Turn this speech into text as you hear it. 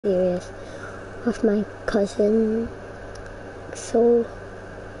serious with my cousin, so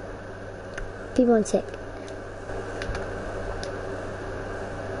be one sec.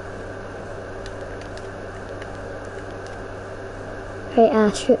 Right,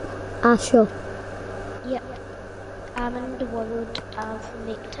 Astro. Yep, I'm in the world of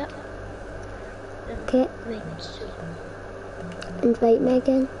minecrft. Okay. Invite me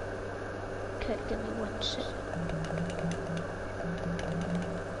again. Okay, give me 1 sec.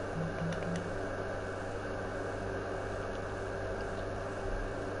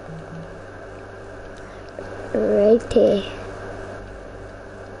 Righty.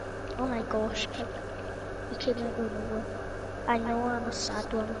 Oh my gosh, you came out of nowhere. I know I'm a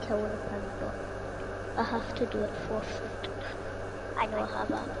sad one killing a pig, but I have to do it for food. I know I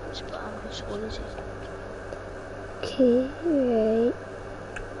have apples, but I'm just lazy. Okay, right.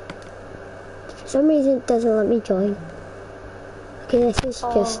 For some reason it doesn't let me join. Okay, this is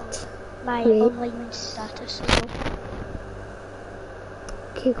just my great. online status is off.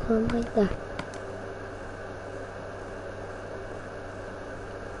 Okay, go on like that.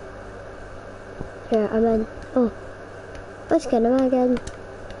 Here, I'm in. Oh, what skin am I again?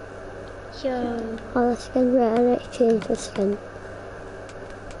 Yo. Oh, the skin, right, I need to change the skin.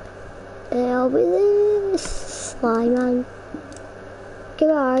 I'll be the slime man. Okay,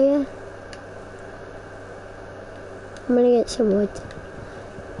 where are you? I'm gonna get some wood.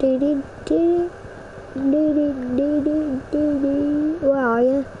 Where are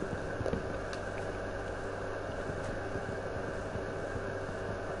you?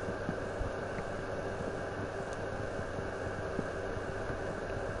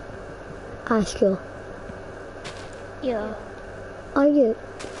 Astro. Yeah. Are you?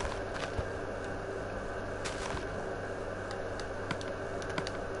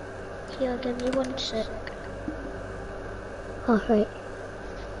 Here, give me 1 sec. Alright.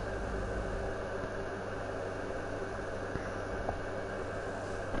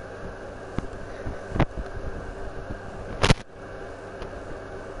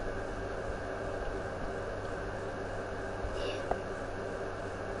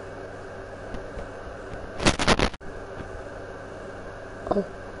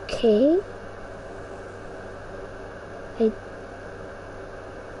 Okay. I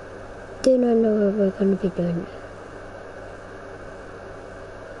do not know what we're going to be doing.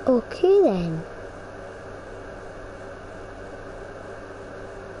 Okay then.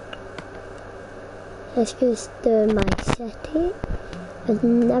 Let's just do my city. I've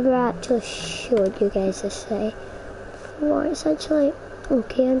never actually showed you guys this city before. It's actually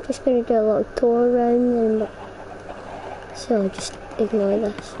okay. I'm just going to do a little tour around and so just ignore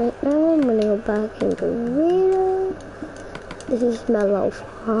this right now. I'm going to go back and go real. This is my little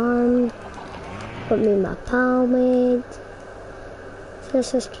farm. What me and my pal made. So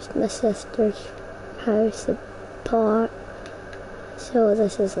this is just my sister's house, the park. So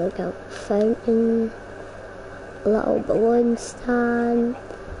this is like a fountain, a little balloon stand,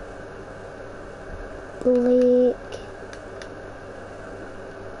 lake,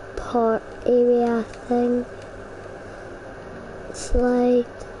 park area thing, slide,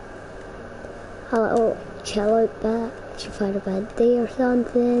 a little chill out bit if you find a bad day or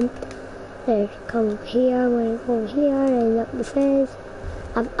something. Then come over here, when I go over here and up the fence.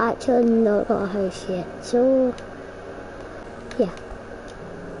 I've actually not got a house yet, so yeah.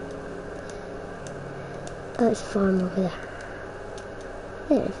 That's a farm over there.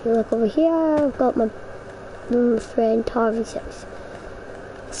 Then if you look over here, I've got my friend Harvey's house.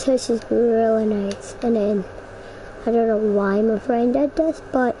 This house is really nice, and then I don't know why my friend did this,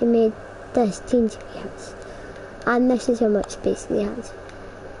 but he made this teensy house. And this is how much space he has.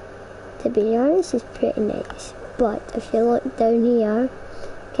 To be honest, it's pretty nice. But if you look down here,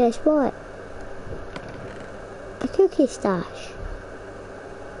 guess what? A cookie stash.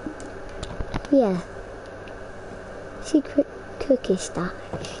 Yeah. Secret cookie stash.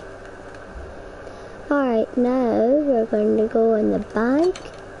 Alright, now we're going to go in the bank.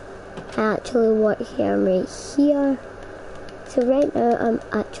 I actually work here and right here. So right now I'm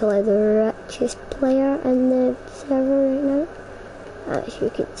actually the richest player in the server right now. As you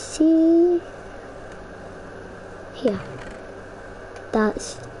can see here.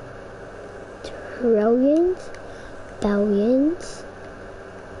 That's trillions, billions,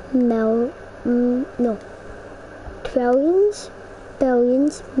 trillions,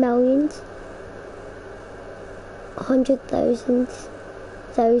 billions, millions, 100,000s,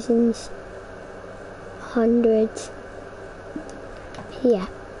 thousands, hundreds. Yeah.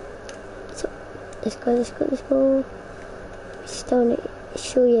 So let's go. Still need to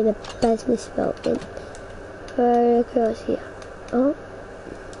show you the business building right across here. Oh,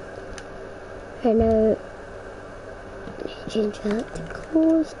 Right now, change that to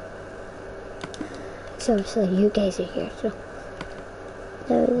closed. So obviously you guys are here, so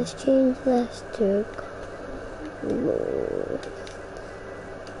now let's change this to closed.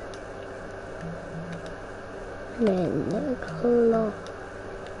 And then the close.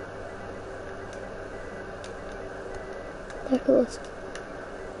 They're closed.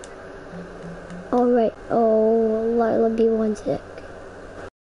 Alright, oh, let me 1 sec.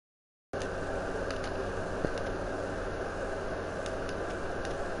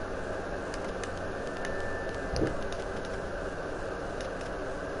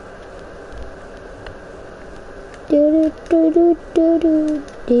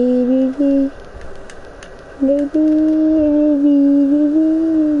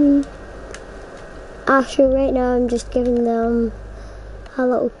 Actually, right now I'm just giving them a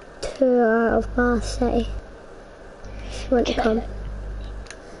little tour of my city. If you want to come.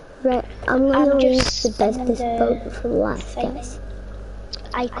 Right, I'm gonna leave the business boat for last, guys.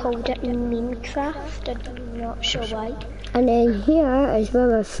 I called it minecrft, I'm not sure why. And then here is where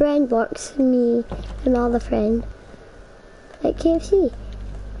my friend works, me and my other friend at KFC.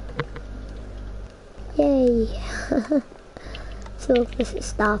 Yay! So this is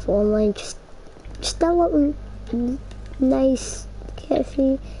staff only, just a little nice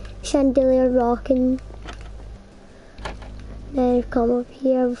KFC chandelier rocking. Then come over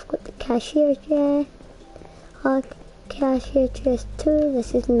here, we've got the cashier chair. Our cashier chairs too.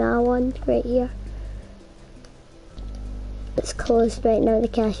 This is my one right here. It's closed right now, the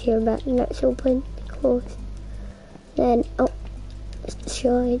cashier bit, and it's open, closed. Then, oh, let's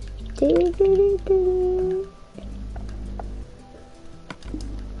show it. There we go.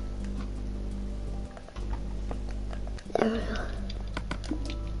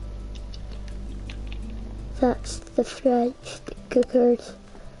 That's the fridge, the cookers,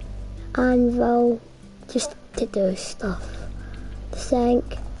 anvil, just to do stuff. The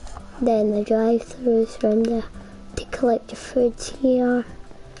sink, then the drive-thrus from there to collect your foods here.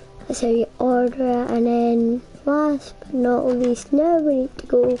 That's how you order it, and then last but not least, now we need to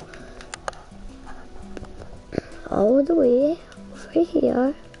go all the way over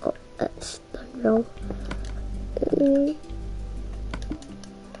here. Oh, that's done wrong.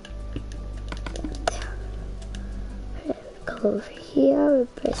 Go over here, we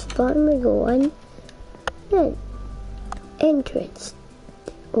press button, we go in, then entrance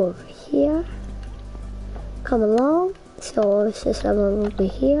over here, come along, so obviously someone will be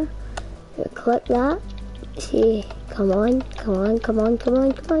here, we click that, see, come on,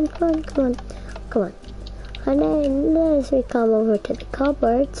 and then as we come over to the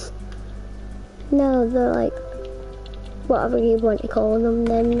cupboards, now they're like, whatever you want to call them,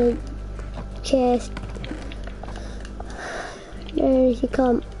 then the chest. And as you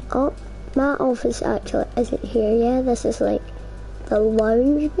come up, my office actually isn't here, yeah, this is like the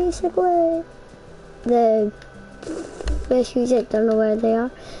lounge basically. The issues, I don't know where they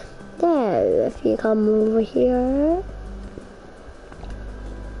are. There, if you come over here,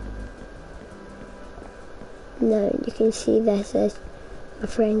 now you can see this is my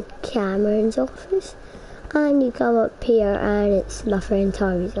friend Cameron's office, and you come up here and it's my friend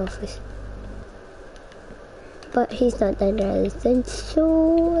Harvey's office. But he's not done anything,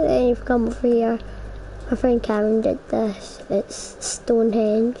 so then if you come over here, my friend Cameron did this. It's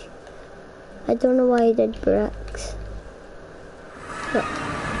Stonehenge. I don't know why he did bricks. But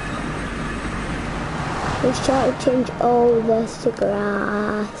let's try to change all this to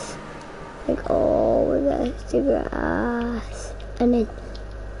grass. Like all of this to grass. And then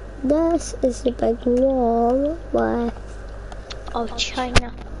this is the big wall with... Oh,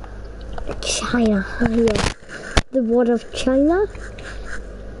 China. China, yeah. The wall of China.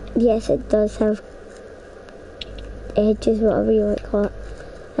 Yes, it does have edges, whatever you want to call it.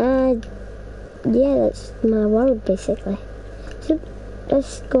 And yeah, that's my world basically. So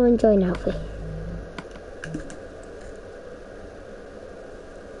let's go and join Alfie.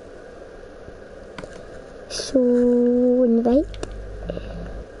 So invite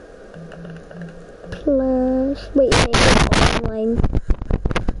plus wait, online.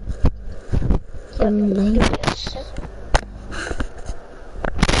 Online.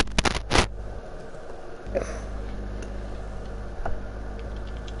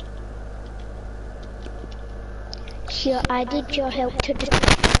 Here, I need your help to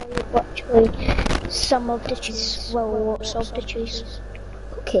destroy virtually some of the trees, well, lots of the trees.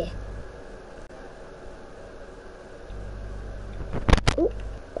 Okay. Oh,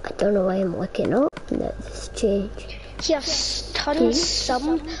 I don't know why I'm looking up. Let's change. Yes, turn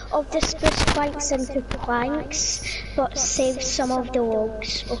some of the spruce planks into planks, but save some of the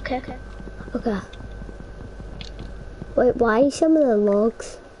logs, okay? Okay. Wait, why some of the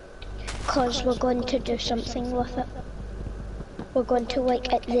logs? Because we're going to do something with it. We're going to,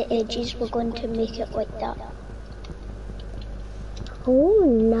 like, at the edges, we're going to make it like that. Oh,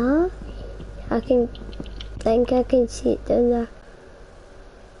 no. I think I can see it down there.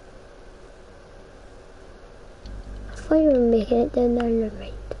 I thought you were making it down there, never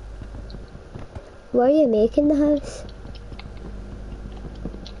mind. Where are you making the house?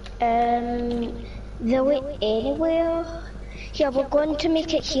 The way anywhere. Yeah, we're going to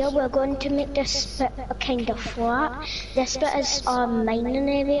make it here. We're going to make this bit kind of flat. This bit is our mining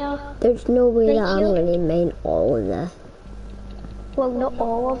area. There's no way Right that I'm here. going to mine all of this. Well, not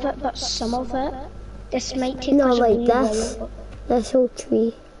all of it, but some of it. This might take No, us a like wee this. while. This whole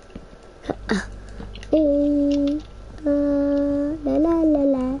tree. La la la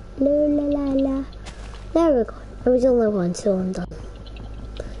la, la la la. There we go. I was only one, so I'm done.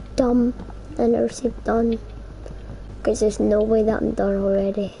 Dumb. I never said done. Because there's no way that I'm done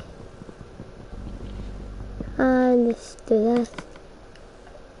already. And let's do this.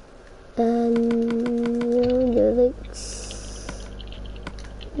 And we'll do this.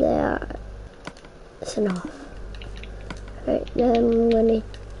 There. That's enough. Right, then I'm gonna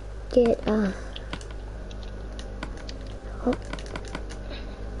get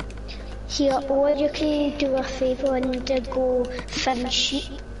Here, or you can do a favour and go find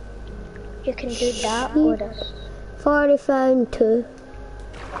sheep. You can do that or this. 40 found 2.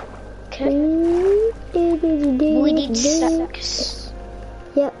 Okay. We need 6.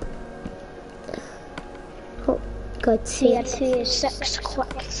 Yep. Oh, God's Here, sake. 6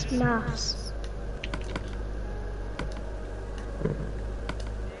 quick maths.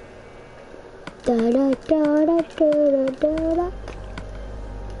 Da da da da da da da.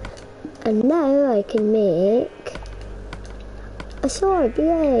 And now I can make a sword,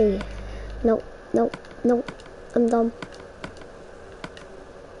 yay! Nope, nope, nope, I'm dumb.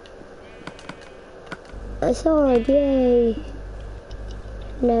 A sword, yay!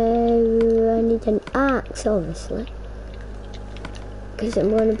 Now I need an axe, obviously. Because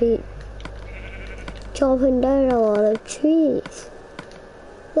I'm going to be chopping down a lot of trees.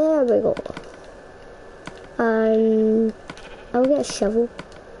 There we go. And I'll get a shovel.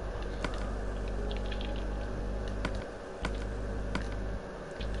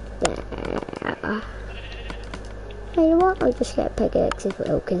 There. You know what? I'll just get a pickaxe as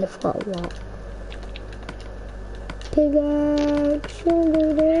well because I've got a lot. Pickaxe.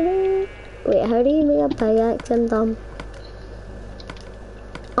 Wait, how do you make a pickaxe? I'm dumb.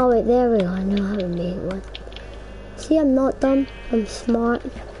 Oh wait, there we go. I know how to make one. See, I'm not dumb. I'm smart.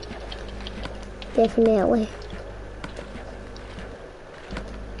 Definitely.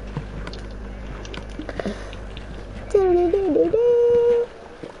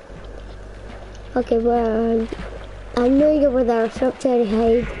 Okay, well, I know you were there. Stop trying to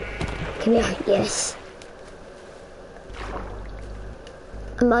hide. Come here. Yes.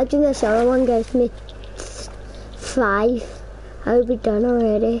 Imagine this other one gives me 5. I would be done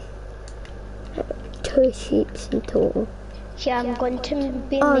already. 2 sheep in total. Yeah, I'm going to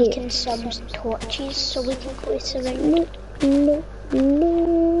be making some torches so we can place around. No.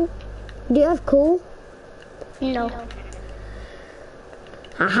 Do you have coal? No.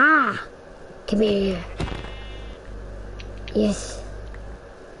 Aha! Come here. Yes.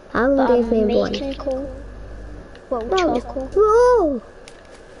 Alan But gave me I'm one. making coal. Well, No. charcoal. Whoa!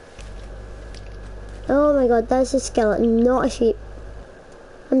 Oh my god, that's a skeleton, not a sheep.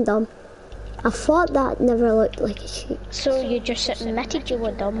 I'm dumb. I thought that never looked like a sheep. So you just admitted you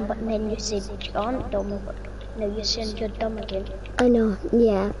were dumb, but then you said you aren't dumb, but now you're saying you're dumb again. I know,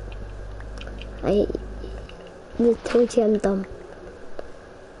 yeah. I told you I'm dumb.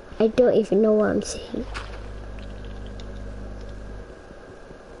 I don't even know what I'm saying.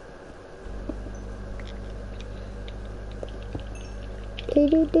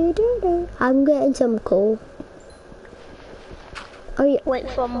 I'm getting some coal. Oh yeah. Wait,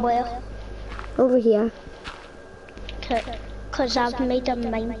 from where? Over here. Cause I've made a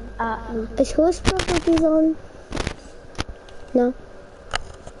mine. Is host privileges on? No.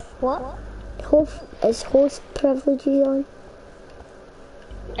 What? Is host privileges on?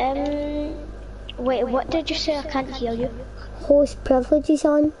 Wait, what did you say? I can't hear you. Host privileges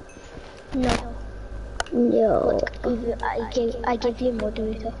on? No. No. I gave you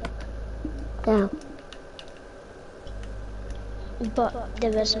moderator. No. But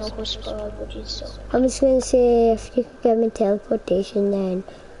there is no host privileges, so. I'm just gonna say if you could give me teleportation, then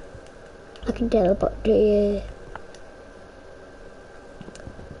I can teleport to you.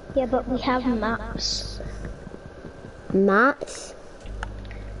 Yeah, but we have maps. Mats?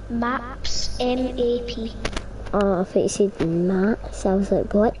 Maps, M-A-P. Oh, I thought you said mats. I was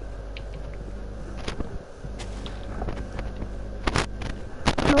like, what?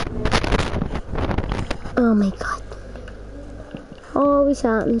 Oh my god. Always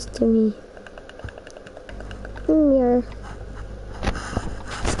happens to me. Yeah.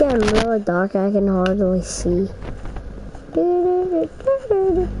 It's getting really dark, I can hardly see.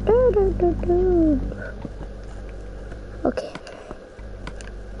 Okay.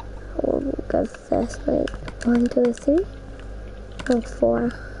 We'll go this way. 1, 2, 3. Oh,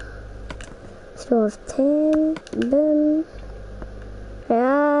 4. So of 10. Boom.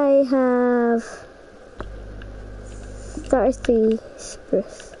 I have 33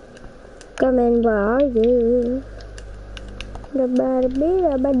 spruce. Come in, where are you? Have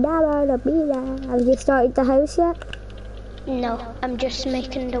you started the house yet? No, I'm just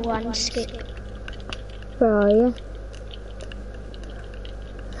making the landscape. Where are you?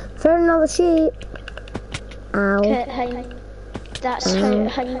 Found another sheep. Ow. That's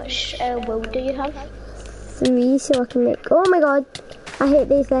how much wool do you have? 3, so I can make. Oh my god, I hate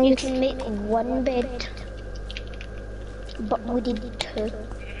these things. You can make 1 bed, but we need 2.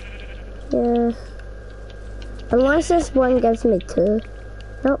 Yeah. Unless this one gives me 2.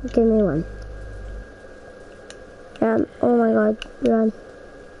 Nope, give me 1. Oh my god, run.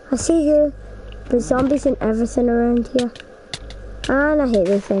 I see you. There's zombies and everything around here. And I hate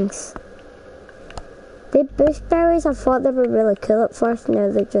these things. The bush berries, I thought they were really cool at first. Now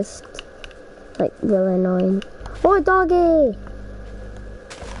they're just, like, really annoying. Oh, doggy!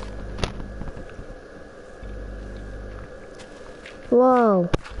 Whoa.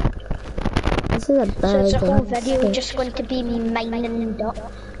 This is a bad So is the whole video just going to be me mining duck?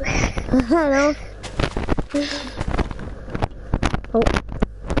 I know. Oh.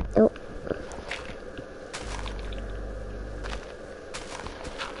 Oh.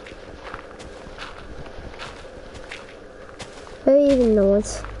 Who even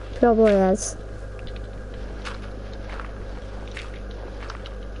knows? Probably is.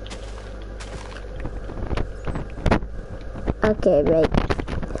 Okay, right.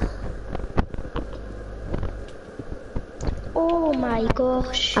 Oh my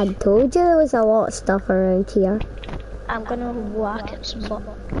gosh. I told you there was a lot of stuff around here. I'm gonna whack its butt.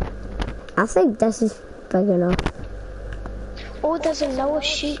 I think this is big enough. Oh, there's another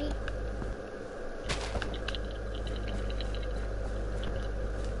sheep.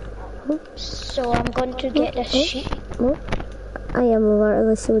 So I'm going to get this sheep. Oh. I am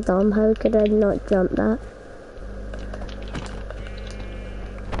literally so dumb. How could I not jump that?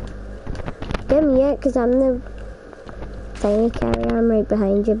 Get me it, because I'm the tiny carrier. I'm right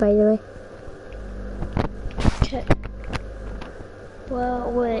behind you, by the way. Okay.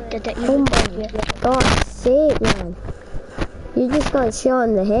 Well, wait, did it even get you? God's sake, man. You just got shot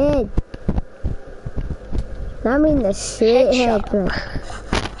in the head. I mean the straight head, man.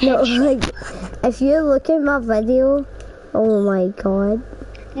 No, like, if you look at my video, oh my god.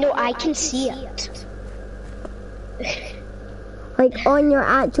 No, I can see it. Like, on your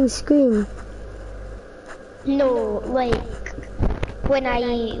actual screen. No, like, when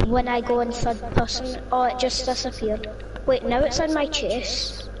I go in third person, oh, it just disappeared. Wait, now it's on my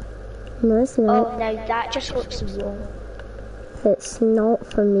chest. No, it's not. Oh, now that just looks wrong. It's not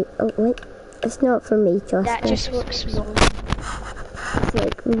for me. Oh, wait. It's not for me, trust That me. just looks wrong. It's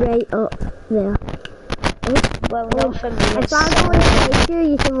like right up there. Well, not for me. If I go inside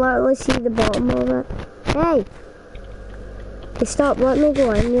you can literally see the bottom of it. Hey! Hey, stop, let me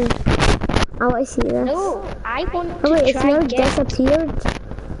go in you. I want to see this. No, I want Oh to wait, it's try now and get... disappeared.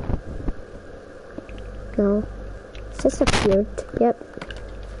 No. It's disappeared. Yep.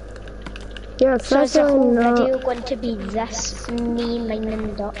 You're So is the officially whole not... video going to be this, me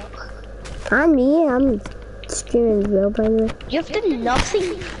mining duck? And me, I'm streaming as well, by the way. You've done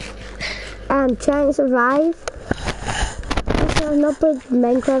nothing. I'm trying to survive. I've not played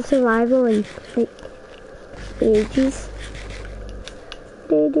Minecraft Survival in like ages.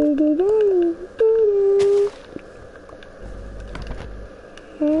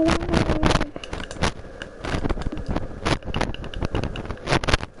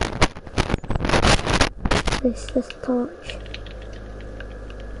 This torch.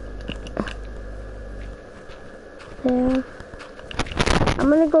 There. I'm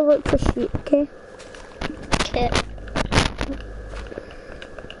gonna go look for sheep, okay? Okay.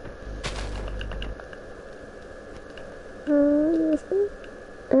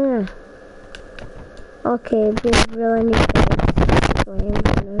 Okay, we really need to flame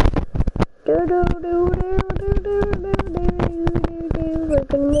now. We're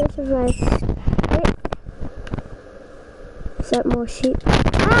gonna need to survive. Wait. Is that more sheep?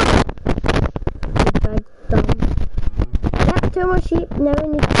 Ah! Ah! Big dumb. Yep, 2 more sheep. Now we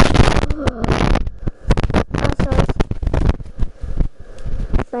need. That's us.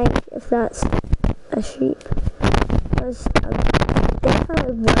 I think if that's a sheep. There's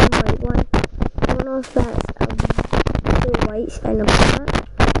definitely one white one. I don't know if that's two whites and a black.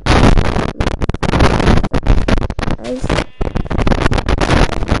 Is.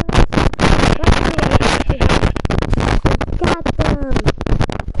 Got them!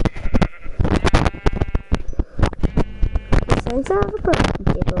 Since I have a broken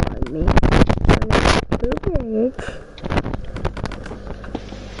table on me, I'm too big.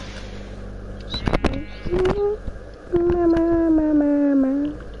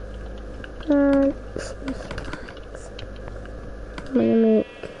 Mama.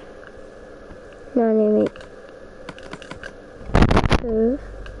 I'm gonna make two.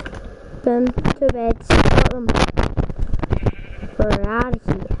 Boom, 2 beds. Got them. We're out of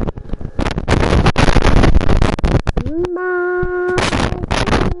here.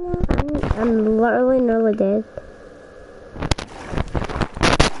 I'm literally nearly dead.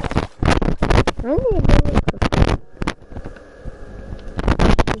 I need to go look for food.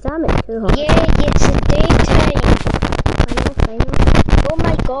 Damn it, too hot. Yeah, it's the daytime. I know. Oh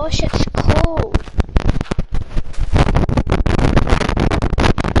my gosh, it's cold.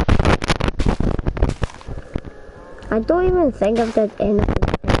 I don't even think I've done anything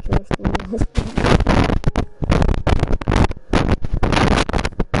interesting in this video.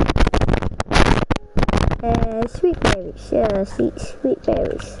 Sweet berries. Yeah, sweet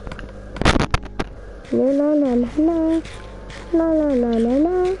berries. No.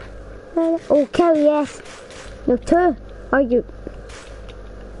 Oh, cow, yes. No, 2. Are you?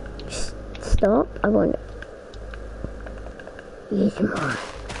 Stop. I want it. Yes, more.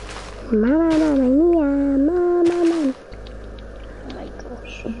 Mama. Oh my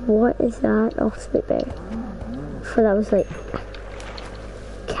gosh. What is that? Oh, sweet berry. I thought that was like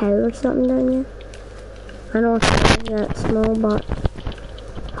cow or something down here. I know it's not that small, but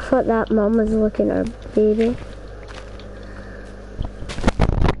I thought that mom was looking at her baby.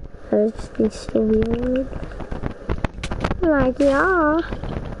 That would just be so weird. Like, yeah.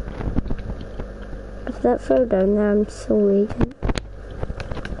 If that fell down there, I'm so raging.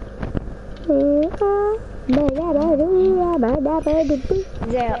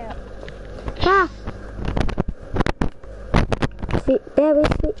 There. Ah! Sweet berries,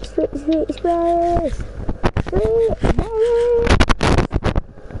 sweet berries. Sweet berries.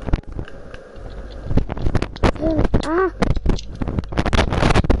 Ah!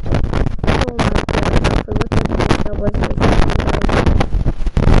 Oh my god, I forgot that wasn't exactly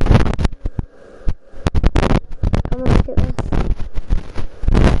come on, look at this.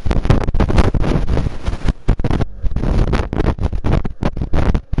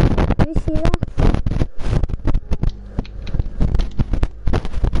 Do you see that?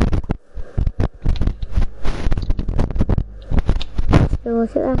 Let's go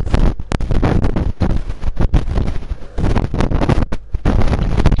look at that.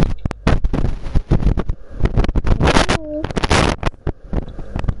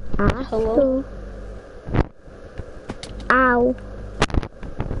 Hello? Ow.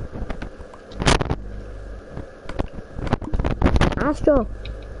 Astro.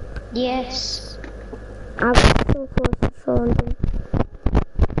 Yes. I was so close to falling down.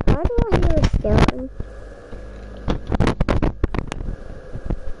 Why do I hear a skeleton?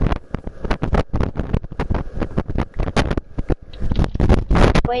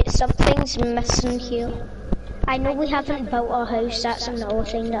 Wait, something's missing here. I know we haven't built our house, that's another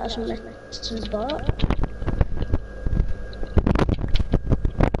thing that's missing, but...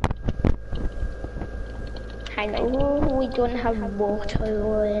 I know we don't have water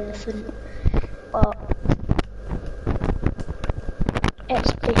or anything, but...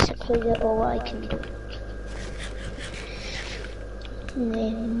 It's basically all I can do. And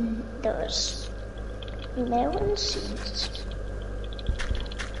then there's melon seeds.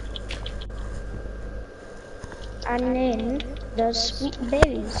 And then there's sweet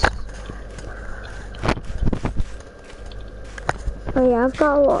berries. Oh yeah, I've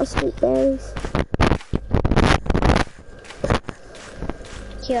got a lot of sweet berries.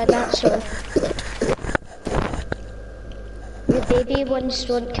 Yeah, that's all. The baby ones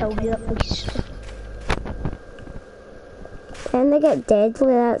don't kill you at least. And they get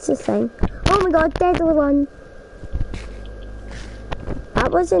deadly, that's the thing. Oh my god, deadly one!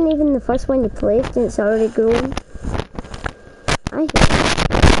 That wasn't even the first one you placed and it's already grown. I hate it.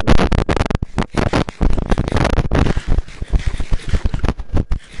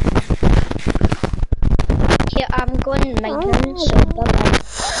 Here, I'm going mining, so bye-bye.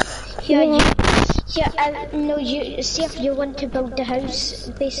 No, you see if you want to build the house,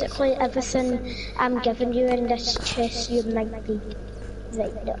 basically everything I'm giving you in this chest you might need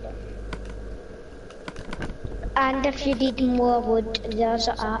right now. And if you need more wood, there's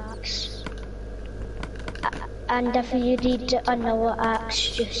an axe. And if you need another axe,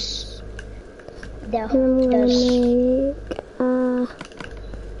 just there. I'm gonna make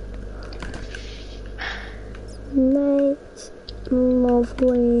nice,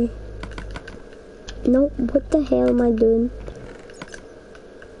 lovely. No, what the hell am I doing?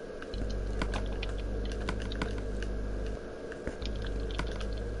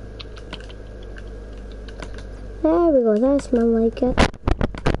 There we go, that's more like it.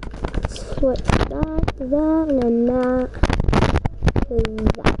 Switch that to that, and then that to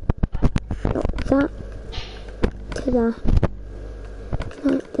that. No, that to that.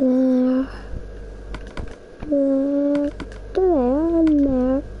 That to there. There to there, and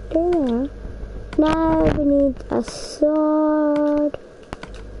there to there. Now we need a sword.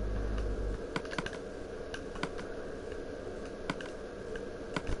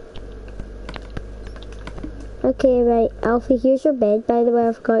 Okay, right, Alfie, here's your bed, by the way,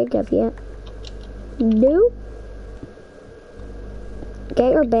 I forgot to give you it. No.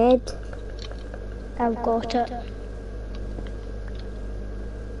 Get your bed. I've got it.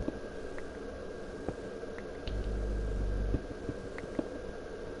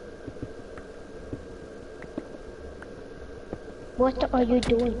 What are you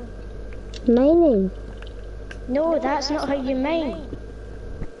doing? Mining. No, that's not how you mine.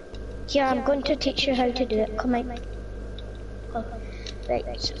 Yeah, I'm going to teach you how to do it. Come on. Oh,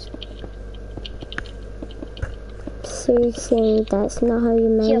 right. So you're saying that's not how you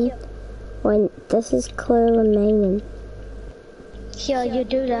mine? Here. When this is clearly mining. Here, you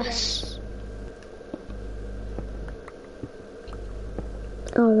do this.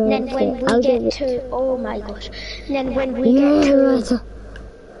 Alright, Then when okay, we I'll get give it. to, oh my gosh. Then when we get to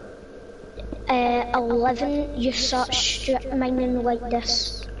 11, you start strip mining like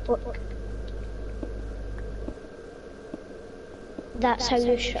this. Look. That's how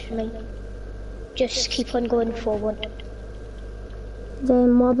you strip mine. Just keep on going forward.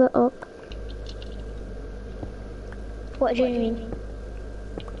 Then mob it up. What do you mean?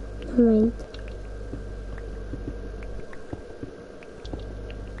 Never mind.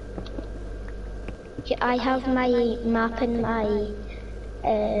 Yeah, I have my map in my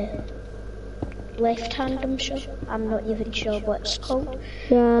left hand, I'm sure. I'm not even sure what it's called.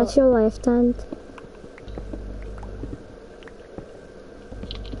 Yeah, it's your left hand.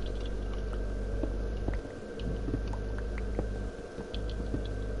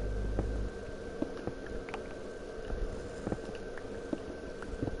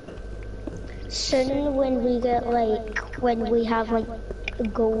 Soon when we get when we have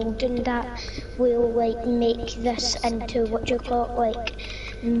gold and that, we'll make this into what you call it,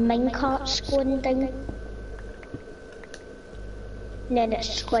 minecarts going down. And then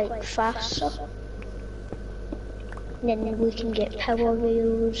it's faster. And then we can get power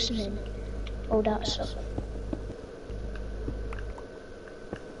rails and all that stuff.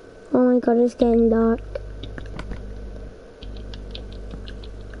 Oh my god, it's getting dark.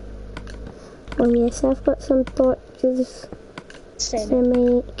 Oh yes, I've got some torches to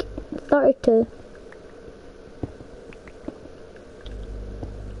make 32.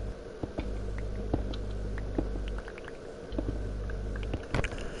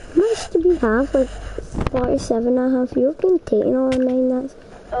 How much do we have? Like 47 and a half. You've been taking all of mine, that's...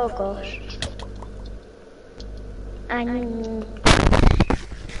 Oh gosh. And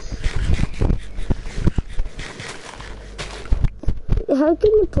how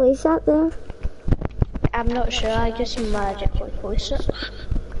can you place that there? I'm not sure, I just magically place it.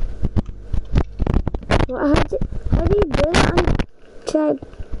 What, how do you do that? I'm trying to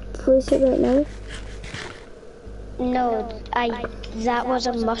place it right now. No, that was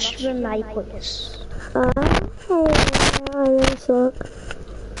a mushroom I placed. I really suck.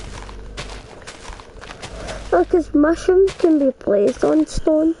 Oh, because mushrooms can be placed on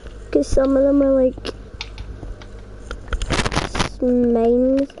stone. Because some of them are like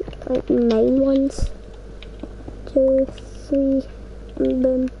mine ones. 2, 3,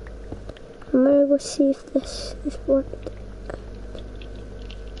 boom. I'm gonna go see if this is worked.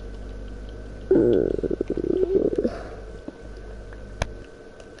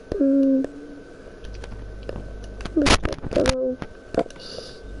 Let's get a little bit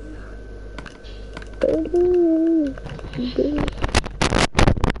here.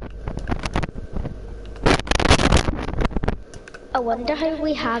 I wonder how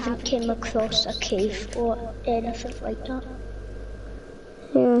we haven't came across a cave or anything like that.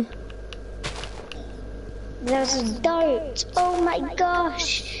 Yeah. There's dirt. Oh my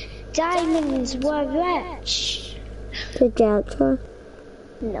gosh. Diamonds were rich. Did you answer?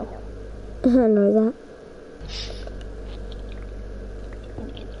 No. I know that.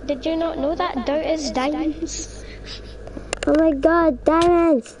 Did you not know that dirt is diamonds? Oh my god,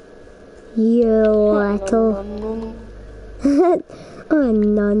 diamonds! You little... Oh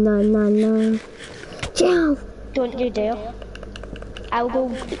no. Jump! Don't you dare. I'll go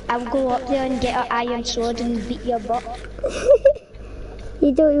up there and get an iron sword and beat your butt.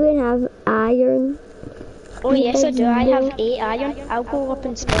 You don't even have iron. Oh yes I do, I have 8 iron. I'll go up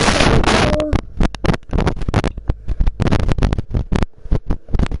and spend it.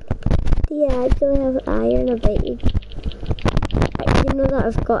 Yeah, I don't have iron, I bet you. You know that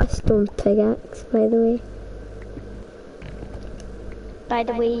I've got a stone pickaxe, by the way. By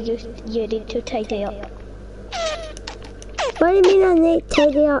the way, you need to tidy up. What do you mean I need to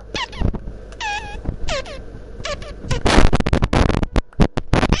tidy up?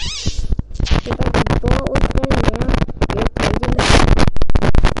 You've got the bottles down there. You're tidying up.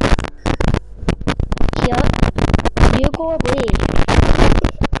 Here, you go away.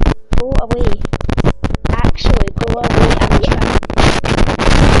 Go away. Actually, go away and try.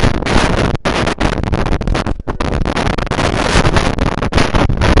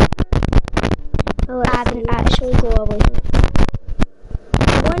 Oh, Adam, actually go away.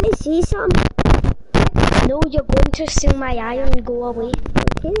 I want to see some. No, you're going to steal my iron and go away.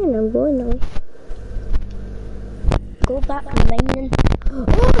 Okay, then I'm going now. Go back mining. Oh, I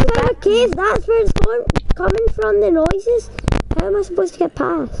found a cave. That's where it's coming from, the noises. How am I supposed to get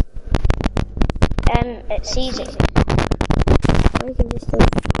past? It's easy. I can just do it.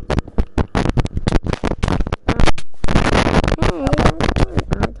 Hey, I don't.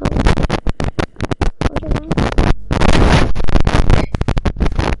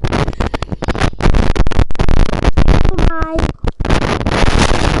 Oh my.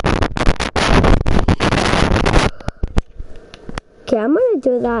 Okay, I'm gonna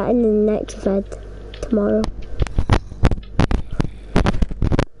do that in the next vid tomorrow.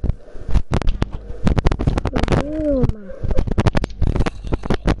 Oh my.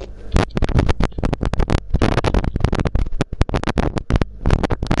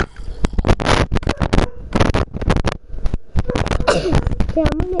 Okay,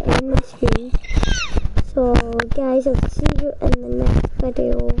 I'm gonna end my stream. So guys, I'll see you in the next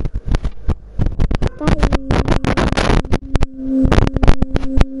video. Bye.